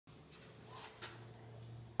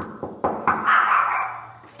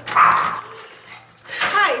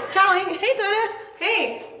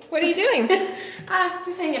doing?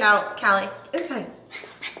 Just hanging out, Callie. Inside.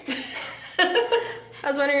 I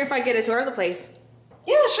was wondering if I'd get a tour of the place.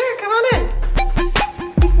 Yeah, sure. Come on in.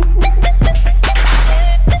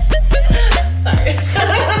 Sorry.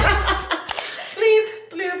 Bleep,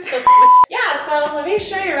 bloop. Yeah, so let me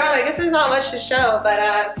show you around. I guess there's not much to show,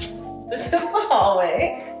 but this is the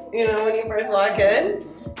hallway. You know, when you first walk in,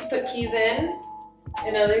 you put keys in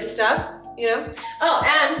and other stuff, you know. Oh,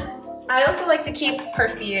 and I also like to keep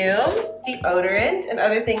perfume, deodorant, and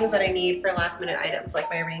other things that I need for last minute items, like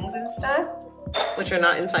my rings and stuff, which are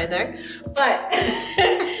not inside there. But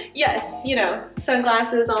yes, you know,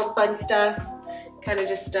 sunglasses, all the fun stuff. Kind of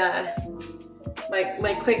just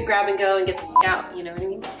my quick grab and go and get the out, you know what I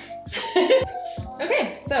mean?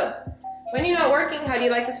 Okay, so when you're not working, how do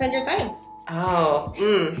you like to spend your time? Oh,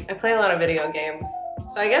 I play a lot of video games.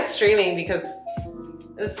 So I guess streaming, because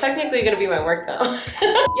it's technically gonna be my work though.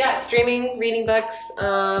 Yeah, streaming, reading books,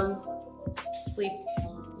 sleep,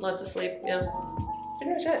 lots of sleep, yeah. That's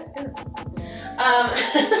pretty much it, yeah.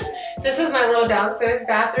 This is my little downstairs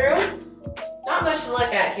bathroom. Not much to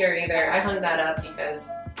look at here either. I hung that up because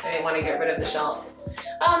I didn't want to get rid of the shelf.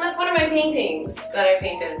 Oh, and that's one of my paintings that I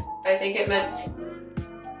painted. I think it meant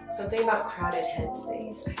something about crowded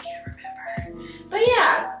headspace. I can't remember. But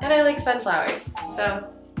yeah, and I like sunflowers, so.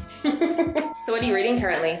 So what are you reading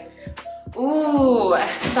currently? Ooh,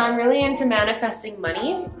 so I'm really into manifesting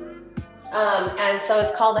money. And so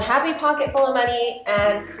it's called The Happy Pocket Full of Money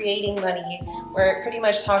and Creating Money, where it pretty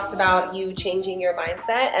much talks about you changing your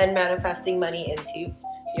mindset and manifesting money into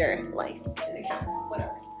your life, an account,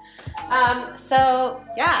 whatever. So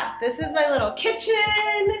yeah, this is my little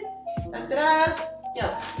kitchen. Da-da-da.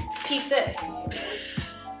 Yo, peep this.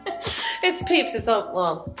 It's peeps. It's all,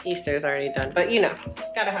 well, Easter's already done, but you know,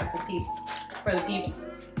 gotta have some peeps for the peeps.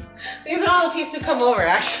 These are all the peeps who come over,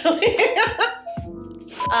 actually.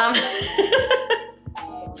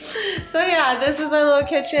 So yeah, this is my little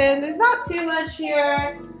kitchen. There's not too much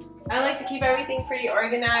here. I like to keep everything pretty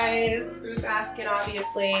organized. Fruit basket,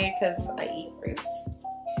 obviously, because I eat fruits.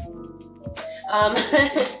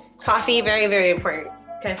 Coffee, very, very important.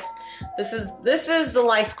 Okay, this is the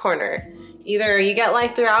life corner. Either you get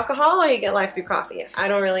life through alcohol or you get life through coffee. I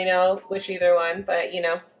don't really know which either one, but you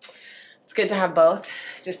know, it's good to have both,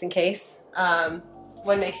 just in case.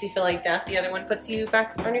 One makes you feel like death, the other one puts you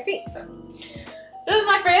back on your feet. So this is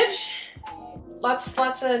my fridge. Lots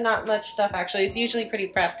of not much stuff actually. It's usually pretty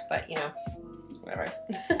prepped, but you know, whatever.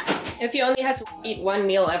 If you only had to eat one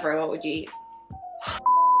meal ever, what would you eat?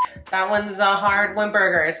 That one's a hard one.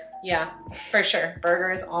 Burgers. Yeah, for sure.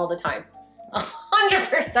 Burgers all the time.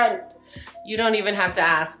 100%. You don't even have to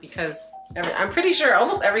ask, because I'm pretty sure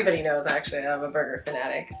almost everybody knows actually I'm a burger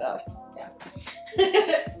fanatic, so yeah.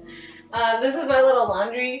 This is my little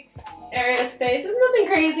laundry area space. It's nothing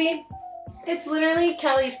crazy. It's literally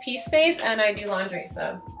Kelly's pee space, and I do laundry,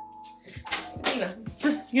 so you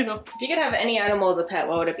know. If you could have any animal as a pet,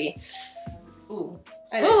 what would it be? Ooh.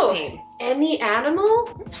 Ooh. Any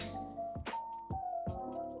animal?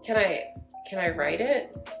 Can I write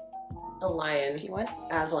it? A lion. If you want.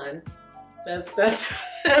 Aslan. That's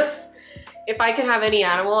if I could have any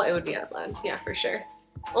animal, it would be Aslan. Yeah, for sure.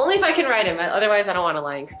 Only if I can ride him. Otherwise, I don't want a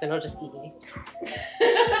lion because then he'll just eat me.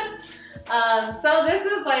 So this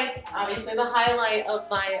is like obviously the highlight of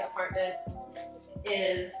my apartment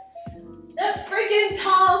is the freaking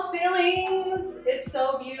tall ceilings. It's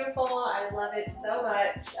so beautiful. I love it so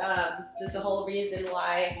much. There's a whole reason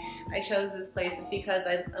why I chose this place is because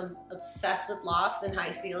I'm obsessed with lofts and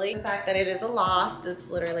high ceilings. The fact that it is a loft, that's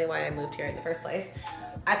literally why I moved here in the first place.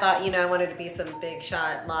 I thought, you know, I wanted to be some big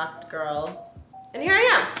shot loft girl. And here I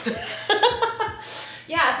am.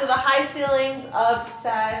 Yeah, so the high ceilings,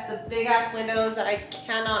 obsessed. The big ass windows that I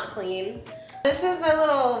cannot clean. This is my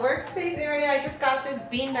little workspace area. I just got this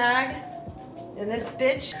beanbag and this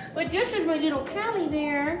bitch. But this is my little Callie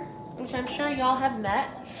there, which I'm sure y'all have met.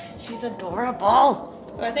 She's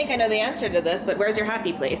adorable. So I think I know the answer to this, but where's your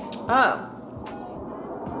happy place? Oh.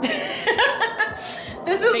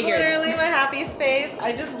 This is literally my happy space.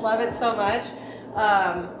 I just love it so much.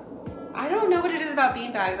 I don't know what it is about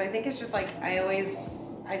beanbags. I think it's just like, I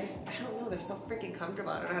don't know, they're so freaking comfortable.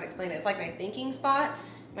 I don't know how to explain it. It's like my thinking spot,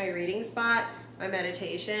 my reading spot, my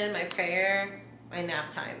meditation, my prayer, my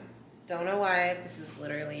nap time. Don't know why, this is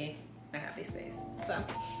literally my happy space. So,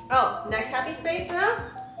 oh, next happy space now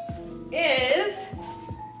is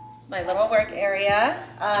my little work area.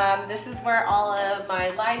 This is where all of my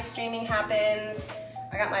live streaming happens.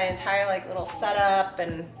 I got my entire like little setup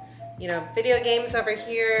and, you know, video games over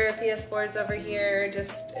here, PS4's over here.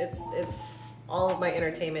 Just, it's all of my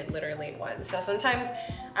entertainment literally in one. So sometimes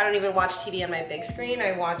I don't even watch TV on my big screen.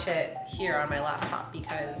 I watch it here on my laptop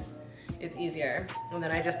because it's easier. And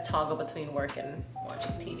then I just toggle between work and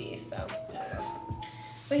watching TV, so I don't know.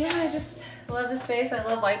 But yeah, I just love this space. I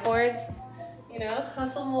love whiteboards. You know,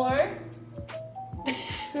 hustle more.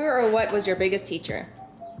 Who or what was your biggest teacher?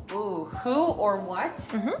 Ooh, who or what?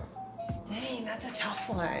 Mm-hmm. Dang, that's a tough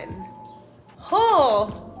one.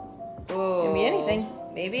 Oh. Ooh. Can be anything.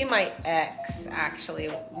 Maybe my ex, actually,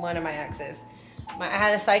 one of my exes. I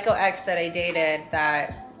had a psycho ex that I dated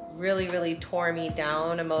that really, really tore me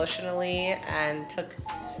down emotionally and took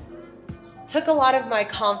a lot of my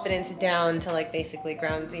confidence down to like basically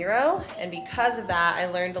ground zero. And because of that, I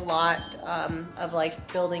learned a lot of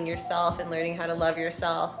like building yourself and learning how to love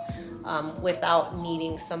yourself without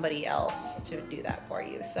needing somebody else to do that for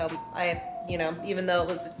you. So I, you know, even though it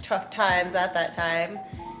was tough times at that time,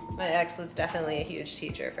 my ex was definitely a huge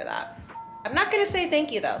teacher for that. I'm not gonna say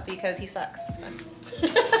thank you though, because he sucks. So.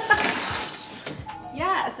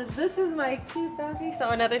 Yeah, so this is my cute doggy. So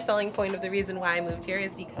another selling point of the reason why I moved here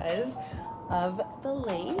is because of the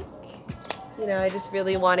lake. You know, I just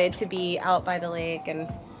really wanted to be out by the lake,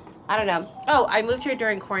 and I don't know. Oh, I moved here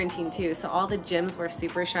during quarantine too, so all the gyms were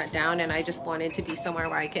super shut down, and I just wanted to be somewhere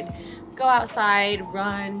where I could go outside,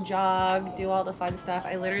 run, jog, do all the fun stuff.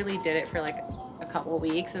 I literally did it for like a couple of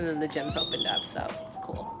weeks, and then the gyms opened up, so it's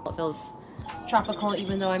cool. It feels tropical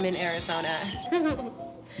even though I'm in Arizona.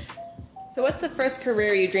 So what's the first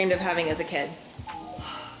career you dreamed of having as a kid?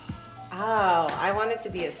 Oh, I wanted to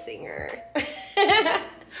be a singer.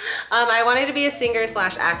 I wanted to be a singer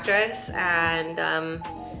slash actress, and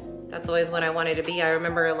that's always what I wanted to be. I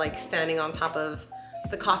remember like standing on top of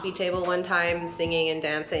the coffee table one time singing and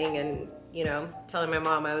dancing and, you know, telling my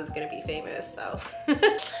mom I was gonna be famous, so.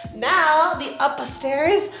 Now, the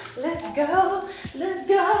upstairs, let's go, let's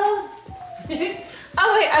go. Oh wait,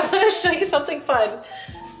 I wanna show you something fun.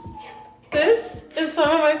 This is some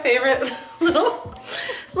of my favorite little,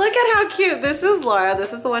 look at how cute. This is Laura,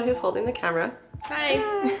 this is the one who's holding the camera. Hi.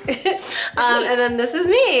 And then this is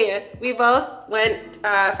me. We both went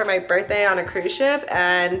for my birthday on a cruise ship,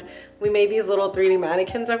 and we made these little 3D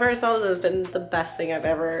mannequins of ourselves. It's been the best thing I've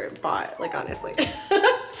ever bought, like honestly.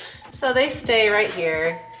 So they stay right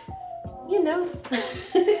here, you know.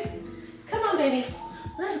 Come on, baby,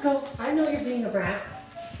 let's go. I know you're being a brat.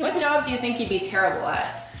 What job do you think you'd be terrible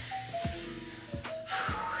at?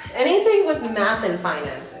 Anything with math and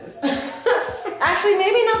finances. Actually,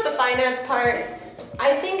 maybe not the finance part.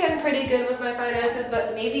 I think I'm pretty good with my finances,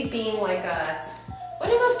 but maybe being like a, what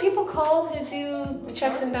are those people called who do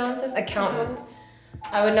checks and balances? Accountant.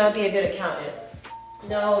 I would not be a good accountant.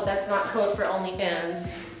 No, that's not code for OnlyFans.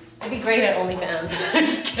 I'd be great at OnlyFans. I'm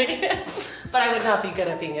just kidding. But I would not be good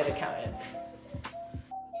at being an accountant.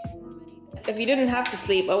 If you didn't have to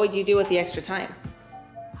sleep, what would you do with the extra time?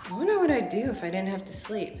 I wonder what I'd do if I didn't have to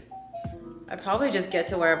sleep. I'd probably just get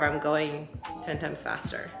to wherever I'm going 10 times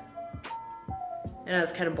faster. And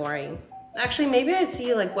it's kind of boring. Actually, maybe I'd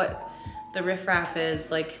see like what the riffraff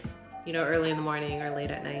is, like, you know, early in the morning or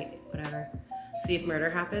late at night, whatever. See if murder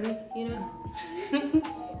happens, you know?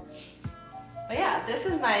 But yeah, this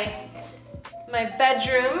is my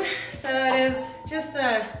bedroom. So it is just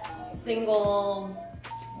a single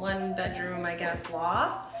 1-bedroom, I guess,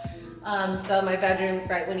 loft. So my bedroom's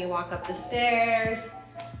right when you walk up the stairs.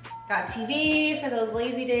 Got TV for those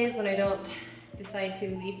lazy days when I don't decide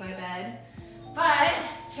to leave my bed. But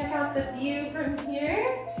check out the view from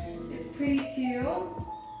here. It's pretty too.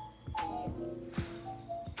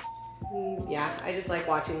 Yeah, I just like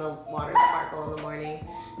watching the water sparkle in the morning.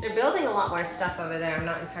 They're building a lot more stuff over there. I'm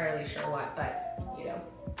not entirely sure what, but you know,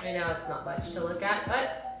 right now it's not much to look at,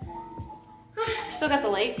 but still got the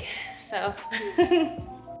lake, so.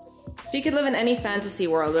 If you could live in any fantasy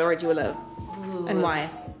world, where would you live? Ooh, and why?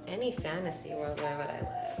 Any fantasy world, where would I live?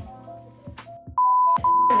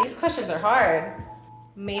 These questions are hard.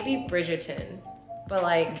 Maybe Bridgerton, but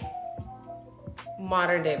like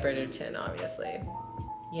modern day Bridgerton, obviously.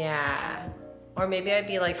 Yeah. Or maybe I'd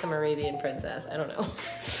be like some Arabian princess. I don't know.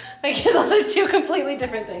 Like, those are two completely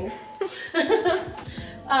different things.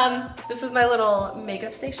 This is my little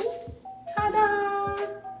makeup station. Ta-da!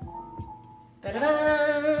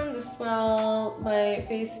 Ba-da-da! This is where all my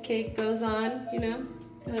face cake goes on, you know?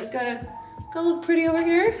 Gotta look pretty over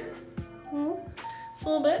here. Just a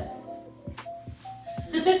little bit.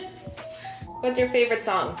 What's your favorite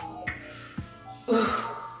song?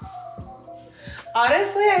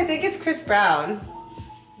 Honestly, I think it's Chris Brown.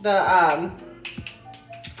 The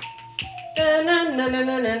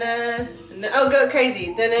oh, go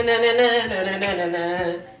crazy. I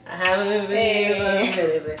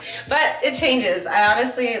But it changes. I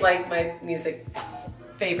honestly, like, my music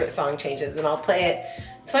favorite song changes, and I'll play it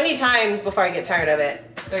 20 times before I get tired of it.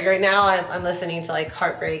 Like right now, I'm listening to like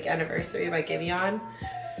Heartbreak Anniversary by Giveon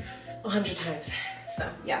 100 times. So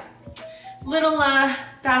yeah. Little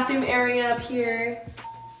bathroom area up here.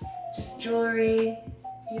 Just jewelry,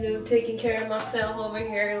 you know, taking care of myself over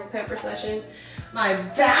here, a little pamper session. My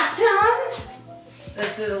bathtub.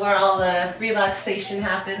 This is where all the relaxation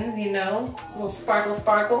happens, you know, a little sparkle,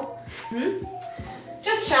 sparkle.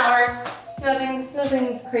 Just shower,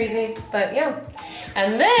 nothing crazy, but yeah.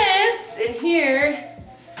 And this in here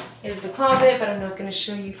is the closet, but I'm not gonna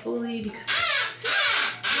show you fully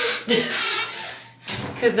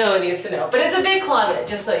because no one needs to know. But it's a big closet,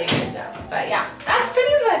 just so you guys know. But yeah, that's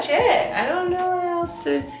pretty much it. I don't know what else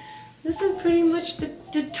to. This is pretty much the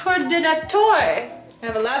tour de la tour. I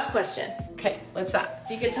have a last question. Okay, what's that?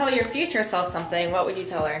 If you could tell your future self something, what would you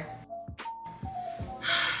tell her?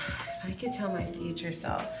 If I could tell my future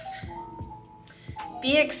self,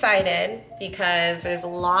 be excited because there's a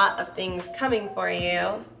lot of things coming for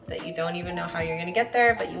you that you don't even know how you're gonna get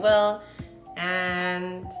there, but you will.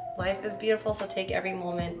 And life is beautiful, so take every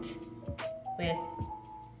moment with,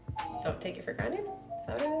 don't take it for granted? Is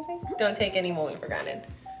that what I was saying? Don't take any moment for granted.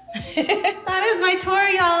 That is my tour,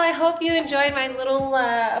 y'all. I hope you enjoyed my little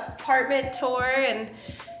apartment tour, and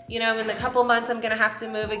you know, in a couple months I'm gonna have to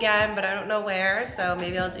move again, but I don't know where, so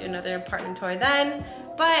maybe I'll do another apartment tour then.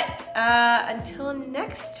 But until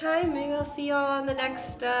next time, maybe I'll see y'all on the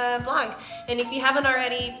next vlog. And if you haven't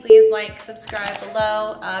already, please like, subscribe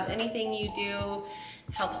below. Anything you do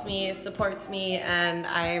helps me, supports me, and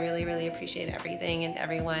I really, really appreciate everything and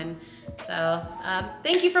everyone. So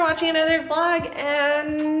thank you for watching another vlog,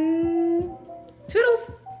 and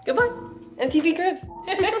toodles. Goodbye. MTV Cribs.